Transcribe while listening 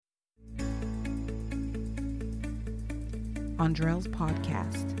Andrell's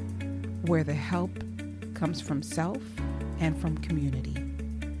podcast, where the help comes from self and from community,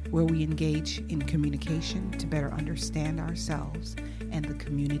 where we engage in communication to better understand ourselves and the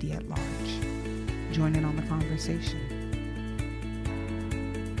community at large. Join in on the conversation.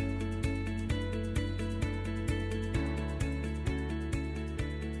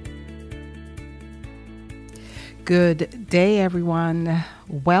 Good day, everyone.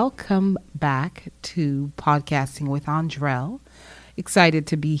 Welcome back to Podcasting with Andrell. Excited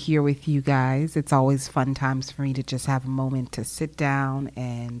to be here with you guys. It's always fun times for me to just have a moment to sit down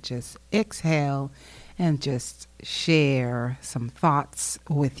and just exhale and just share some thoughts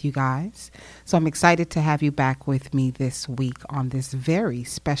with you guys. So I'm excited to have you back with me this week on this very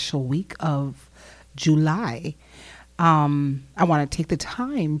special week of July. I want to take the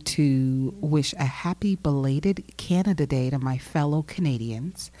time to wish a happy belated Canada Day to my fellow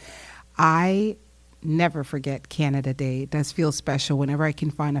Canadians. I never forget Canada Day. It does feel special whenever I can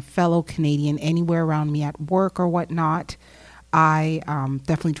find a fellow Canadian anywhere around me at work or whatnot. I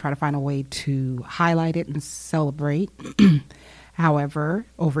definitely try to find a way to highlight it and celebrate. However,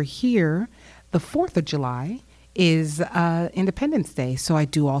 over here, the 4th of July is Independence Day. So I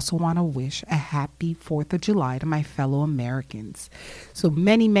do also want to wish a happy 4th of July to my fellow Americans. So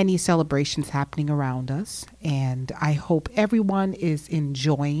many celebrations happening around us. And I hope everyone is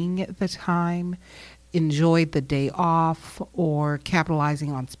enjoying the time, enjoyed the day off, or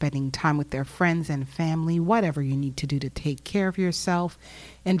capitalizing on spending time with their friends and family, whatever you need to do to take care of yourself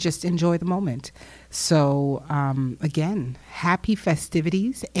and just enjoy the moment. So again, happy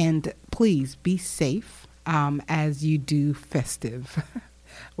festivities, and please be safe as you do festive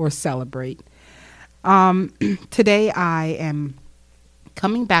or celebrate. Today I am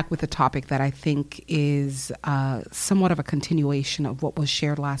coming back with a topic that I think is somewhat of a continuation of what was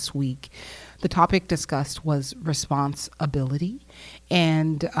shared last week. The topic discussed was responsibility,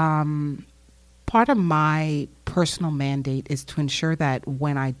 and part of my personal mandate is to ensure that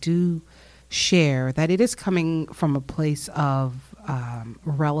when I do share, that it is coming from a place of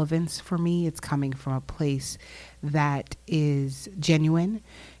relevance for me. It's coming from a place that is genuine,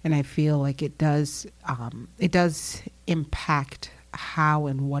 and I feel like it does impact how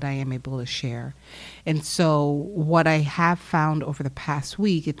and what I am able to share. And so what I have found over the past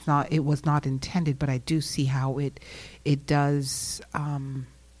week, it was not intended, but I do see how it does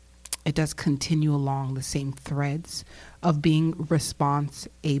continue along the same threads of being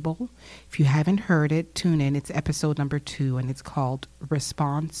response-able. If you haven't heard it, tune in. It's episode number 2, and it's called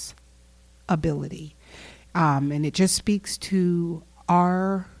Responsibility. And it just speaks to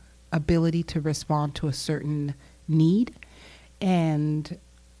our ability to respond to a certain need. And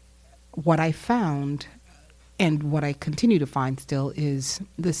what I found, and what I continue to find still, is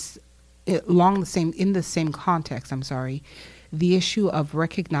in the same context, the issue of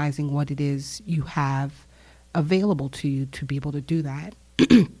recognizing what it is you have available to you to be able to do that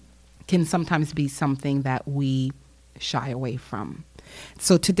can sometimes be something that we shy away from.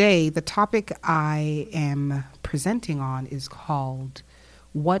 So today, the topic I am presenting on is called,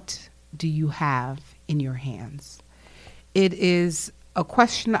 What Do You Have in Your Hands? It is a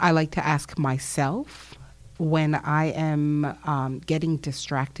question I like to ask myself when I am getting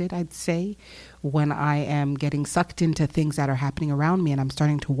distracted, I'd say, when I am getting sucked into things that are happening around me, and I'm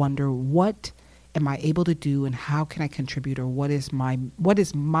starting to wonder, what am I able to do, and how can I contribute, or what is my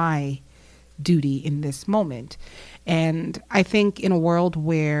duty in this moment? And I think in a world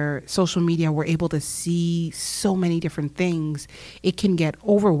where social media, we're able to see so many different things, it can get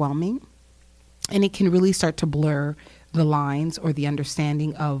overwhelming, and it can really start to blur the lines or the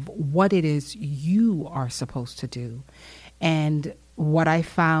understanding of what it is you are supposed to do. And what I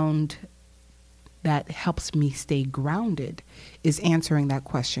found that helps me stay grounded is answering that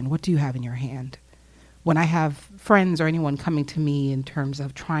question, what do you have in your hand? When I have friends or anyone coming to me in terms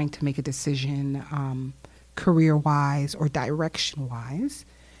of trying to make a decision, career-wise or direction-wise,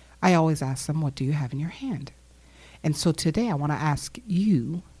 I always ask them, what do you have in your hand? And so today I want to ask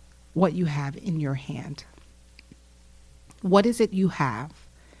you what you have in your hand. What is it you have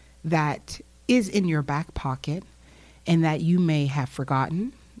that is in your back pocket and that you may have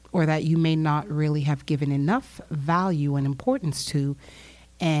forgotten, or that you may not really have given enough value and importance to,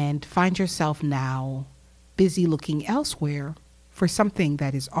 and find yourself now busy looking elsewhere for something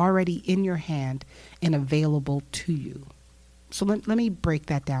that is already in your hand and available to you? So let me break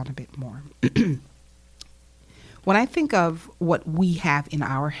that down a bit more. When I think of what we have in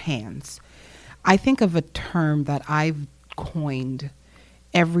our hands, I think of a term that I've coined,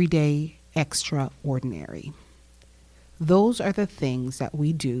 everyday extraordinary. Those are the things that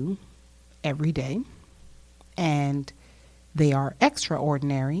we do every day, and They are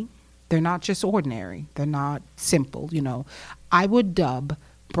extraordinary. They're not just ordinary. They're not simple. I would dub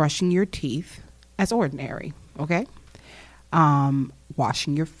brushing your teeth as ordinary. Okay.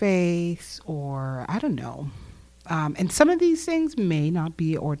 Washing your face, or I don't know. And some of these things may not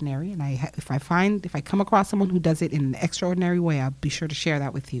be ordinary. And if I come across someone who does it in an extraordinary way, I'll be sure to share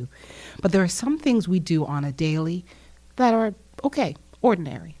that with you. But there are some things we do on a daily that are okay,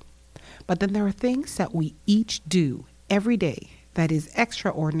 ordinary. But then there are things that we each do every day that is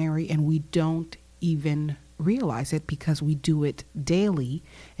extraordinary, and we don't even realize it because we do it daily.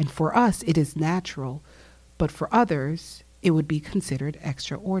 And for us, it is natural. But for others, it would be considered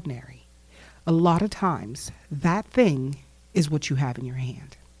extraordinary. A lot of times, that thing is what you have in your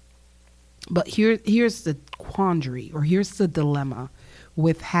hand. But here's the quandary, or here's the dilemma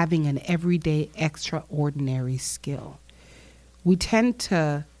with having an everyday extraordinary skill. We tend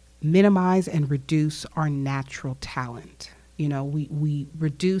to minimize and reduce our natural talent. We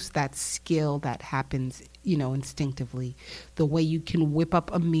reduce that skill that happens, instinctively. The way you can whip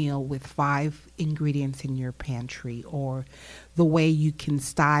up a meal with 5 ingredients in your pantry, or the way you can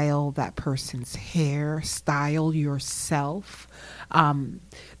style that person's hair, style yourself,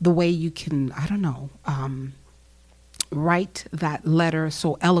 the way you can, write that letter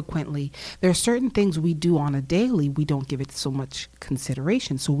so eloquently. There are certain things we do on a daily, we don't give it so much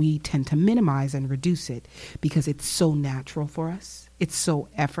consideration. So we tend to minimize and reduce it because it's so natural for us. It's so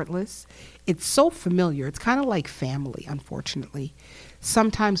effortless. It's so familiar. It's kind of like family, unfortunately.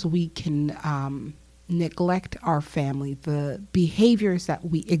 Sometimes we can neglect our family. The behaviors that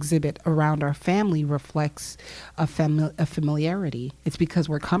we exhibit around our family reflects a familiarity. It's because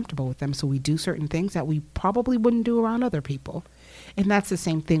we're comfortable with them, so we do certain things that we probably wouldn't do around other people. And that's the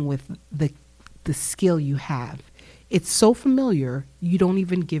same thing with the skill you have. It's so familiar, you don't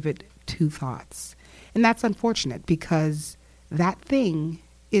even give it 2 thoughts. And that's unfortunate because that thing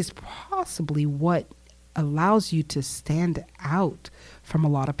is possibly what allows you to stand out from a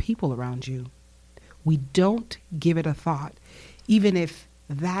lot of people around you. We don't give it a thought, even if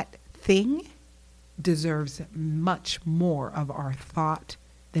that thing deserves much more of our thought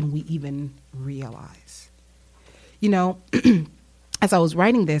than we even realize. As I was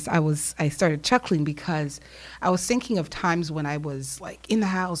writing this, I started chuckling because I was thinking of times when I was like in the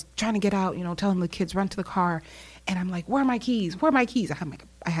house trying to get out, telling the kids run to the car, and I'm like, where are my keys? Where are my keys?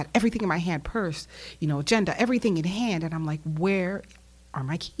 I had everything in my hand, purse, agenda, everything in hand, and I'm like, where are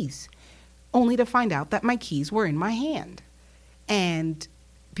my keys? Only to find out that my keys were in my hand. And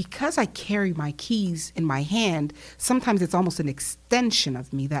because I carry my keys in my hand, sometimes it's almost an extension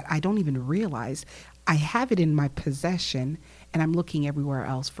of me that I don't even realize. I have it in my possession, and I'm looking everywhere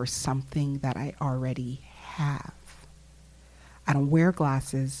else for something that I already have. I don't wear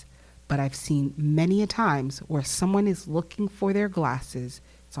glasses, but I've seen many a times where someone is looking for their glasses,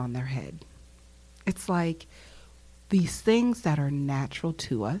 it's on their head. It's like these things that are natural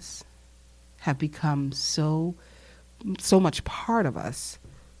to us have become so much part of us.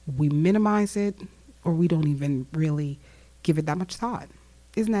 We minimize it, or we don't even really give it that much thought.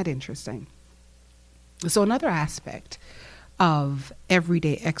 Isn't that interesting? So another aspect of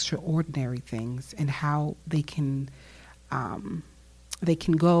everyday extraordinary things and how they can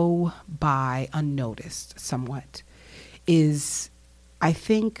go by unnoticed somewhat is, I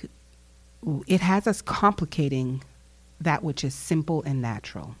think, it has us complicating that which is simple and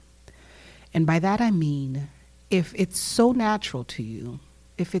natural. And by that I mean, if it's so natural to you,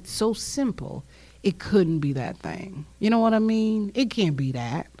 if it's so simple, it couldn't be that thing. You know what I mean? It can't be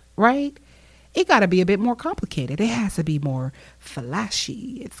that, right? It got to be a bit more complicated. It has to be more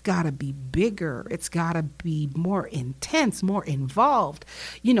flashy. It's got to be bigger. It's got to be more intense, more involved.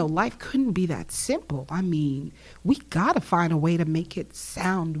 Life couldn't be that simple. I mean, we got to find a way to make it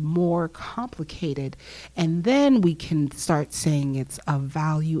sound more complicated. And then we can start saying it's of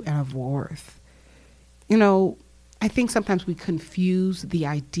value and of worth. I think sometimes we confuse the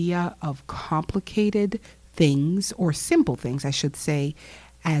idea of complicated things, or simple things, I should say,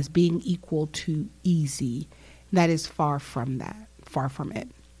 as being equal to easy. That is far from it.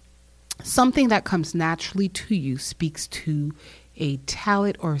 Something that comes naturally to you speaks to a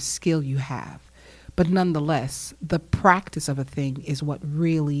talent or a skill you have. But nonetheless, the practice of a thing is what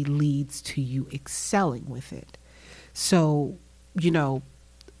really leads to you excelling with it. So,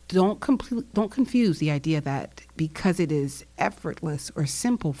 don't confuse the idea that because it is effortless or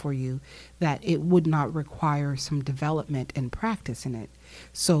simple for you, that it would not require some development and practice in it.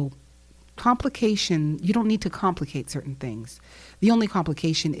 So complication, you don't need to complicate certain things. The only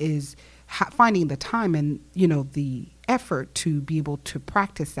complication is finding the time and, the effort to be able to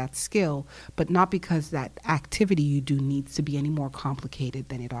practice that skill, but not because that activity you do needs to be any more complicated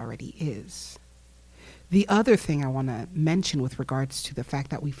than it already is. The other thing I want to mention with regards to the fact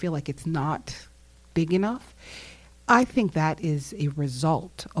that we feel like it's not big enough, I think that is a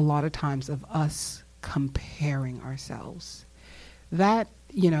result a lot of times of us comparing ourselves. That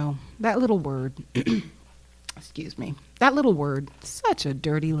little word, excuse me, that little word, such a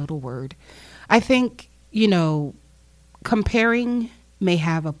dirty little word. I think, comparing may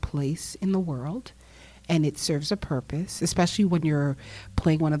have a place in the world and it serves a purpose, especially when you're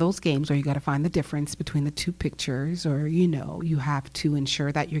playing one of those games where you got to find the difference between the two pictures, or, you have to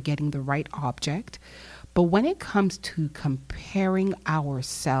ensure that you're getting the right object. But when it comes to comparing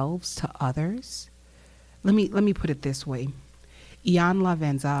ourselves to others, let me put it this way. Ian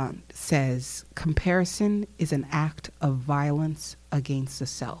LaVenza says, comparison is an act of violence against the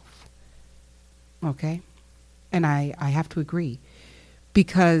self. Okay? And I have to agree,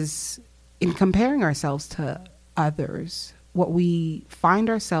 because in comparing ourselves to others, what we find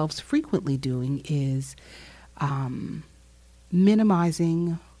ourselves frequently doing is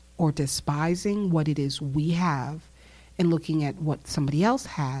minimizing or despising what it is we have and looking at what somebody else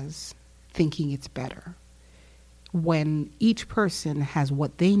has, thinking it's better. When each person has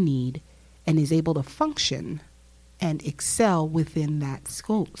what they need and is able to function and excel within that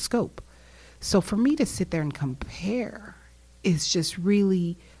scope. So for me to sit there and compare is just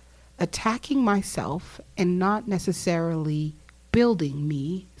really attacking myself and not necessarily building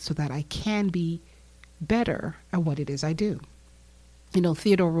me so that I can be better at what it is I do.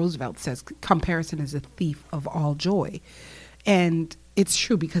 Theodore Roosevelt says comparison is a thief of all joy. And it's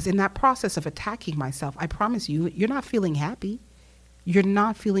true, because in that process of attacking myself, I promise you, you're not feeling happy. You're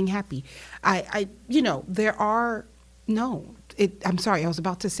not feeling happy. I'm sorry. I was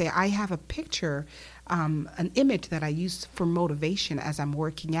about to say, I have a picture, an image that I use for motivation as I'm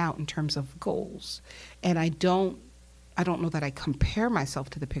working out in terms of goals. And I don't know that I compare myself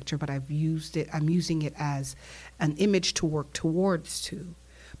to the picture, but I'm using it as an image to work towards to.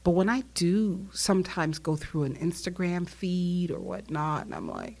 But when I do sometimes go through an Instagram feed or whatnot, and I'm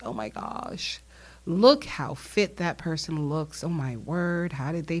like, oh my gosh, look how fit that person looks. Oh my word,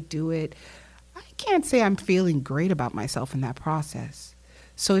 how did they do it? I can't say I'm feeling great about myself in that process.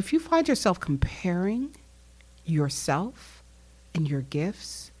 So if you find yourself comparing yourself and your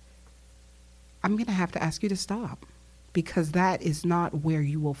gifts, I'm going to have to ask you to stop, because that is not where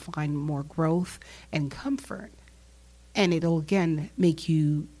you will find more growth and comfort. And it'll, again, make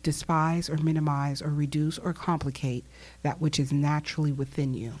you despise or minimize or reduce or complicate that which is naturally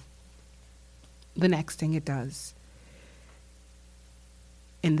within you. The next thing it does,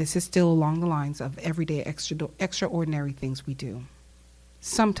 and this is still along the lines of everyday extraordinary things we do.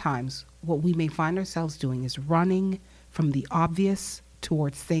 Sometimes what we may find ourselves doing is running from the obvious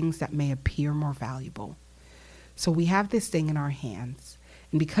towards things that may appear more valuable. So we have this thing in our hands,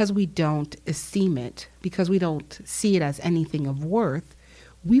 and because we don't esteem it, because we don't see it as anything of worth,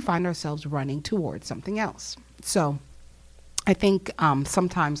 we find ourselves running towards something else. So I think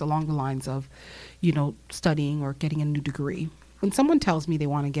sometimes along the lines of, studying or getting a new degree, when someone tells me they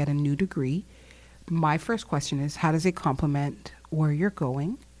want to get a new degree, my first question is, how does it complement where you're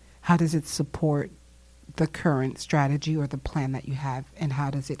going? How does it support the current strategy or the plan that you have? And how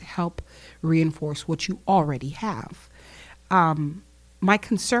does it help reinforce what you already have? My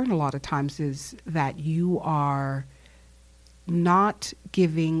concern a lot of times is that you are not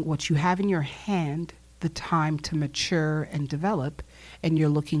giving what you have in your hand the time to mature and develop, and you're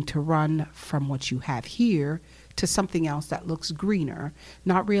looking to run from what you have here to something else that looks greener,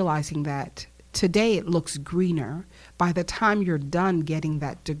 not realizing that today it looks greener. By the time you're done getting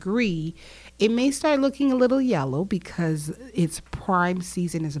that degree, it may start looking a little yellow because its prime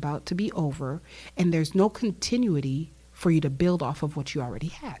season is about to be over, and there's no continuity for you to build off of what you already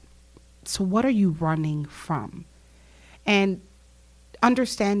had. So what are you running from? And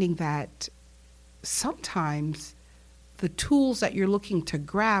understanding that sometimes the tools that you're looking to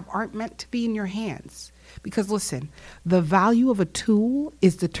grab aren't meant to be in your hands. Because listen, the value of a tool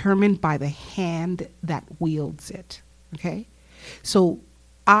is determined by the hand that wields it. Okay? So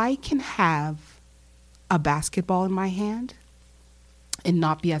I can have a basketball in my hand and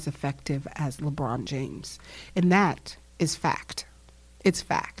not be as effective as LeBron James. And that is fact. It's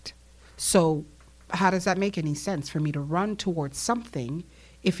fact. So how does that make any sense for me to run towards something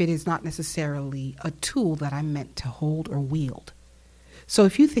if it is not necessarily a tool that I'm meant to hold or wield? So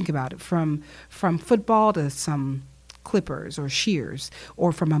if you think about it, from football to some clippers or shears,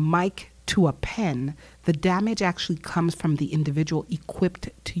 or from a mic to a pen, the damage actually comes from the individual equipped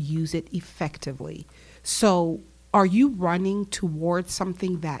to use it effectively. So, are you running towards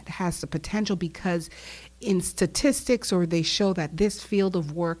something that has the potential because in statistics or they show that this field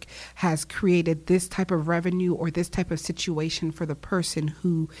of work has created this type of revenue or this type of situation for the person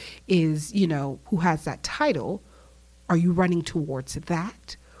who is, who has that title? Are you running towards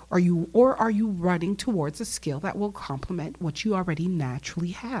that? Are you running towards a skill that will complement what you already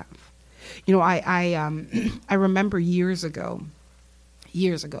naturally have? I remember years ago,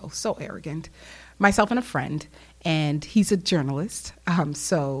 so arrogant, myself and a friend, and he's a journalist,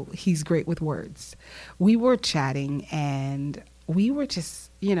 so he's great with words. We were chatting and we were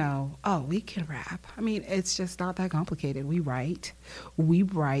just, we can rap. I mean, it's just not that complicated. We write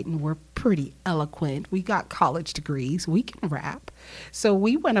and we're pretty eloquent. We got college degrees. We can rap. So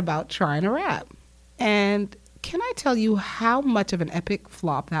we went about trying to rap. And can I tell you how much of an epic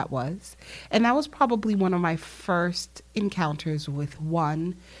flop that was? And that was probably one of my first encounters with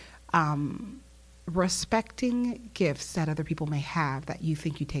respecting gifts that other people may have that you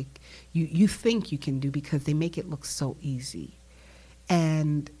think you think you can do because they make it look so easy.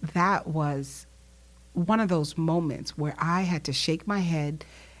 And that was one of those moments where I had to shake my head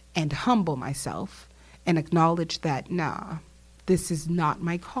and humble myself and acknowledge that, nah, this is not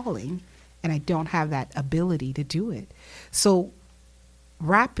my calling and I don't have that ability to do it. So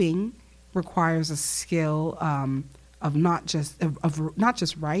rapping requires a skill of not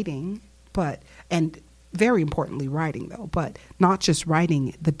just writing, and very importantly writing though, but not just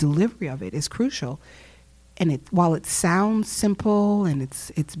writing, the delivery of it is crucial. And while it sounds simple and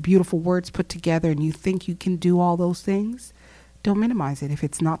it's beautiful words put together and you think you can do all those things, don't minimize it if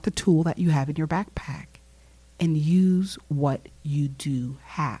it's not the tool that you have in your backpack, and use what you do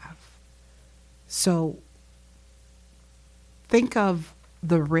have. So think of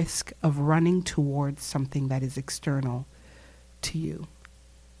the risk of running towards something that is external to you.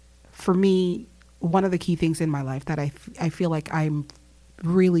 For me, one of the key things in my life that I feel like I'm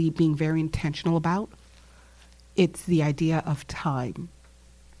really being very intentional about, it's the idea of time.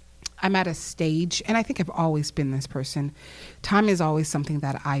 I'm at a stage, and I think I've always been this person. Time is always something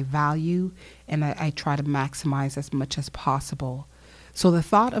that I value, and I try to maximize as much as possible. So the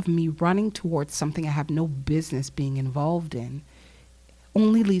thought of me running towards something I have no business being involved in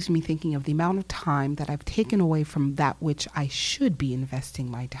only leaves me thinking of the amount of time that I've taken away from that which I should be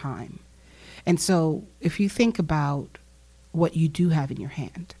investing my time. And so if you think about what you do have in your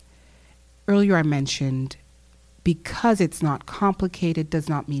hand, earlier I mentioned because it's not complicated does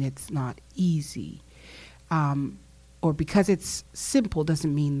not mean it's not easy. Or because it's simple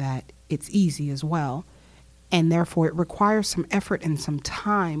doesn't mean that it's easy as well. And therefore, it requires some effort and some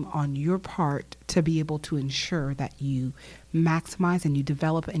time on your part to be able to ensure that you maximize and you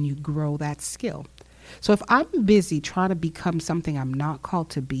develop and you grow that skill. So if I'm busy trying to become something I'm not called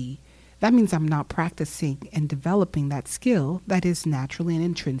to be, that means I'm not practicing and developing that skill that is naturally and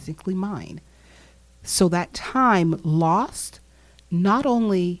intrinsically mine. So that time lost, not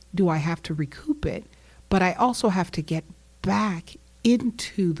only do I have to recoup it, but I also have to get back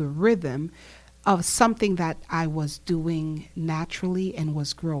into the rhythm of something that I was doing naturally and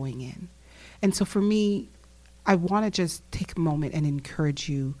was growing in. And so for me, I want to just take a moment and encourage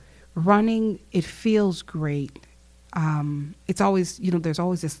you. Running, it feels great. It's always, there's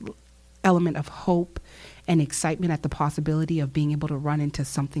always this element of hope and excitement at the possibility of being able to run into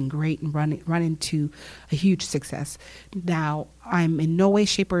something great and run into a huge success. Now, I'm in no way,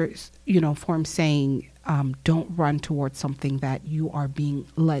 shape, or form saying don't run towards something that you are being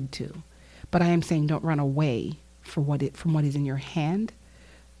led to. But I am saying don't run away from what is in your hand,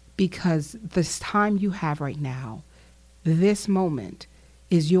 because this time you have right now, this moment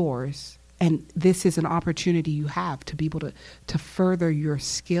is yours, and this is an opportunity you have to be able to further your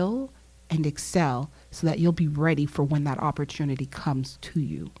skill and excel so that you'll be ready for when that opportunity comes to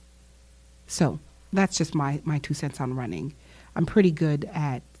you. So that's just my 2 cents on running. I'm pretty good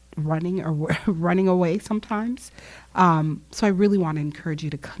at running or running away sometimes. So I really want to encourage you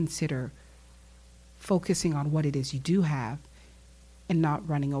to consider focusing on what it is you do have and not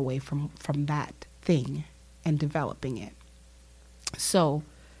running away from that thing and developing it. So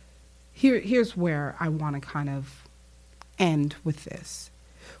here's where I want to kind of end with this.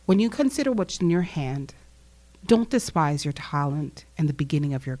 When you consider what's in your hand, don't despise your talent and the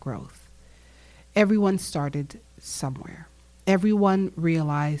beginning of your growth. Everyone started somewhere. Everyone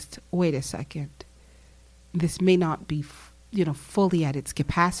realized, wait a second, this may not be fully at its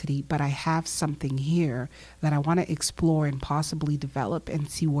capacity, but I have something here that I want to explore and possibly develop and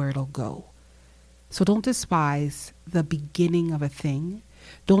see where it'll go. So don't despise the beginning of a thing,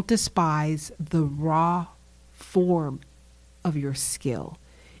 Don't despise the raw form of your skill.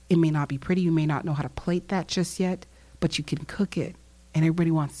 It may not be pretty. You may not know how to plate that just yet, but you can cook it and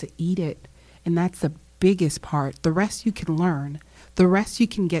everybody wants to eat it. And that's the biggest part. The rest you can learn. The rest you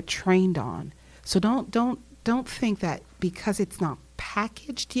can get trained on. So don't think that because it's not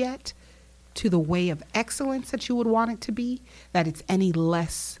packaged yet to the way of excellence that you would want it to be, that it's any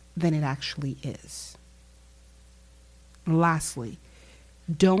less than it actually is. Lastly,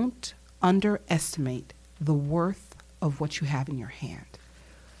 don't underestimate the worth of what you have in your hand.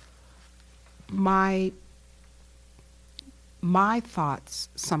 My thoughts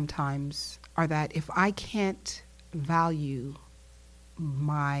sometimes are that if I can't value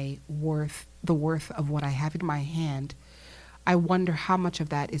my worth, the worth of what I have in my hand, I wonder how much of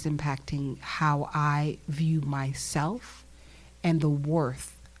that is impacting how I view myself and the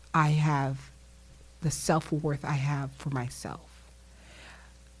worth I have, the self-worth I have for myself.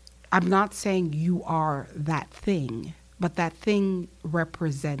 I'm not saying you are that thing, but that thing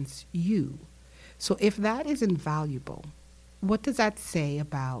represents you. So if that is invaluable, what does that say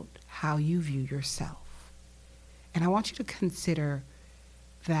about how you view yourself? And I want you to consider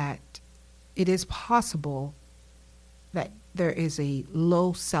that it is possible that there is a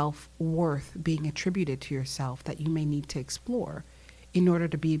low self-worth being attributed to yourself that you may need to explore in order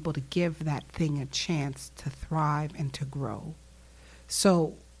to be able to give that thing a chance to thrive and to grow.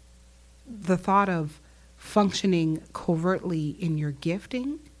 So the thought of functioning covertly in your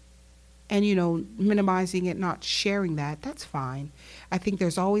gifting and, minimizing it, not sharing that, that's fine. I think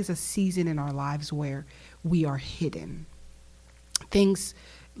there's always a season in our lives where we are hidden. Things,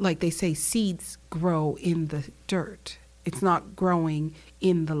 like they say, seeds grow in the dirt. It's not growing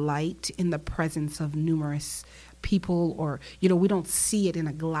in the light, in the presence of numerous people, or, we don't see it in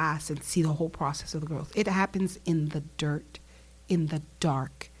a glass and see the whole process of the growth. It happens in the dirt, in the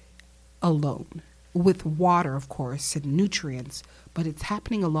dark, alone, with water, of course, and nutrients, but it's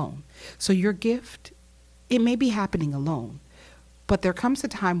happening alone. So your gift, it may be happening alone, but there comes a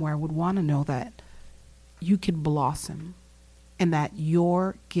time where I would want to know that you can blossom and that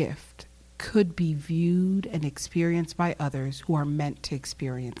your gift could be viewed and experienced by others who are meant to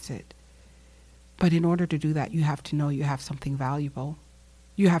experience it. But in order to do that, you have to know you have something valuable.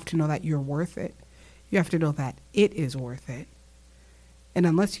 You have to know that you're worth it. You have to know that it is worth it. And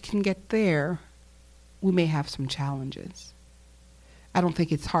unless you can get there, we may have some challenges. I don't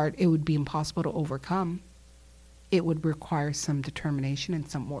think it's hard. It would be impossible to overcome. It would require some determination and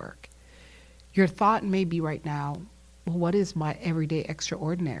some work. Your thought may be right now, well, what is my everyday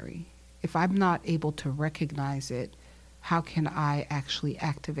extraordinary? If I'm not able to recognize it, how can I actually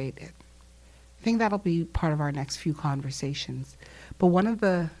activate it? I think that'll be part of our next few conversations. But one of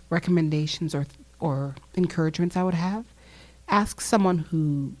the recommendations or encouragements I would have, ask someone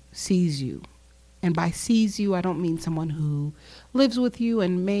who sees you. And by sees you, I don't mean someone who lives with you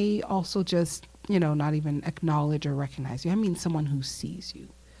and may also just, not even acknowledge or recognize you. I mean someone who sees you.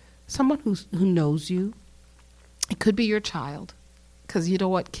 Someone who knows you. It could be your child. Because you know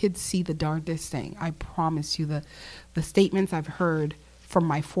what? Kids see the darndest thing. I promise you, the statements I've heard from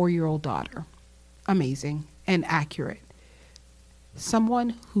my 4-year-old daughter, amazing and accurate.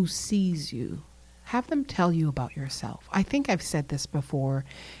 Someone who sees you. Have them tell you about yourself. I think I've said this before,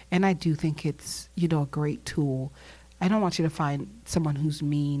 and I do think it's, a great tool. I don't want you to find someone who's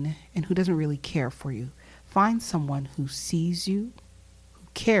mean and who doesn't really care for you. Find someone who sees you, who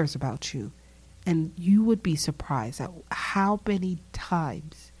cares about you, and you would be surprised at how many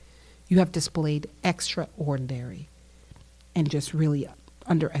times you have displayed extraordinary and just really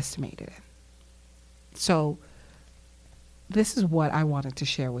underestimated it. So this is what I wanted to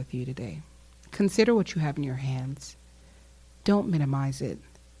share with you today. Consider what you have in your hands. Don't minimize it.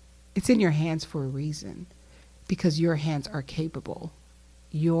 It's in your hands for a reason, because your hands are capable.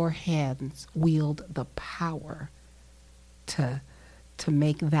 Your hands wield the power to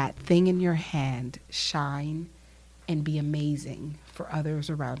make that thing in your hand shine and be amazing for others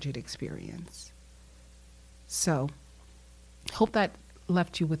around you to experience. So, hope that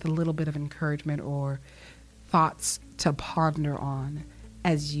left you with a little bit of encouragement or thoughts to ponder on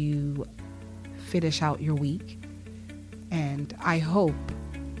as you finish out your week. And I hope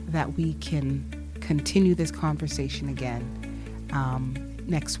that we can continue this conversation again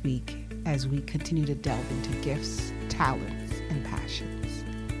next week as we continue to delve into gifts, talents, and passions.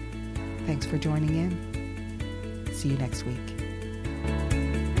 Thanks for joining in. See you next week.